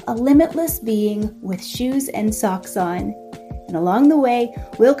 a limitless being with shoes and socks on. And along the way,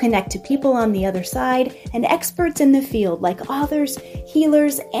 we'll connect to people on the other side and experts in the field like authors,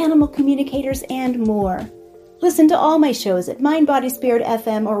 healers, animal communicators, and more. Listen to all my shows at Mind, Body, Spirit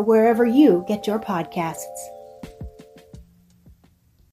FM or wherever you get your podcasts.